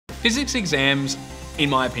Physics exams, in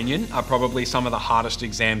my opinion, are probably some of the hardest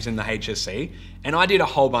exams in the HSC. And I did a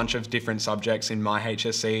whole bunch of different subjects in my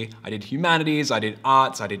HSC. I did humanities, I did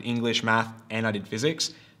arts, I did English, math, and I did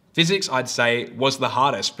physics. Physics, I'd say, was the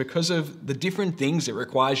hardest because of the different things it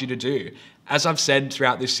requires you to do. As I've said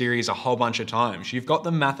throughout this series a whole bunch of times, you've got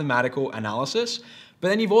the mathematical analysis, but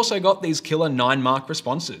then you've also got these killer 9-mark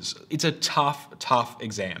responses. It's a tough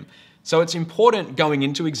exam. So it's important going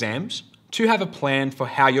into exams to have a plan for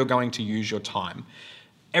how you're going to use your time.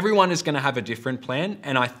 Everyone is going to have a different plan,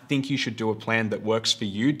 and I think you should do a plan that works for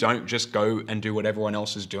you. Don't just go and do what everyone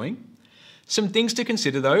else is doing. Some things to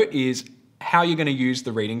consider though is how you're going to use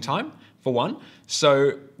the reading time, for one.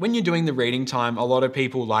 So when you're doing the reading time, a lot of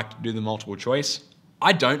people like to do the multiple choice.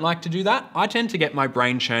 I don't like to do that. I tend to get my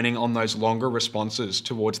brain churning on those longer responses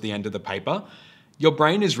towards the end of the paper. Your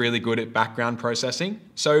brain is really good at background processing,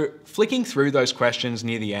 so flicking through those questions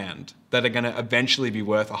near the end that are going to eventually be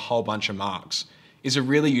worth a whole bunch of marks is a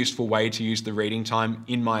really useful way to use the reading time,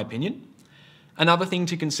 in my opinion. Another thing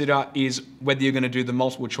to consider is whether you're going to do the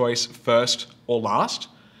multiple choice first or last.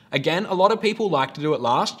 Again, a lot of people like to do it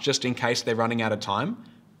last just in case they're running out of time.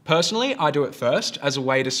 Personally, I do it first as a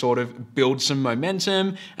way to sort of build some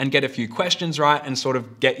momentum and get a few questions right and sort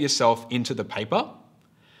of get yourself into the paper.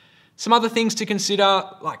 Some other things to consider,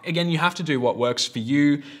 like again, you have to do what works for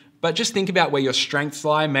you, but just think about where your strengths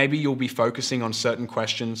lie. Maybe you'll be focusing on certain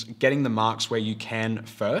questions, getting the marks where you can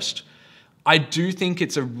first. I do think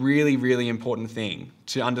it's a really important thing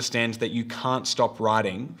to understand that you can't stop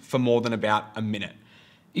writing for more than about a minute.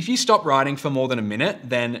 If you stop writing for more than a minute,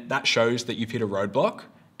 then that shows that you've hit a roadblock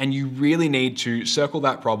and you really need to circle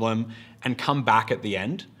that problem and come back at the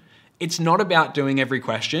end. It's not about doing every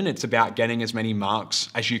question, it's about getting as many marks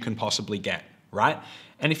as you can possibly get, right?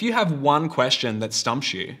 And if you have one question that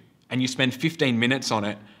stumps you and you spend 15 minutes on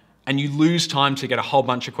it and you lose time to get a whole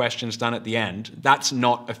bunch of questions done at the end, that's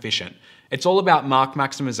not efficient. It's all about mark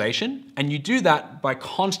maximization, and you do that by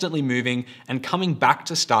constantly moving and coming back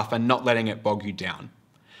to stuff and not letting it bog you down.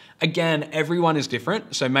 Again, everyone is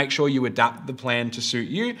different, so make sure you adapt the plan to suit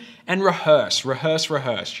you and rehearse.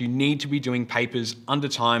 You need to be doing papers under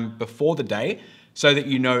time before the day so that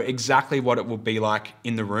you know exactly what it will be like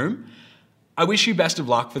in the room. I wish you best of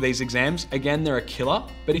luck for these exams. Again, they're a killer,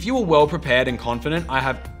 but if you are well prepared and confident, I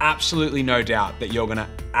have absolutely no doubt that you're gonna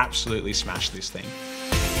absolutely smash this thing.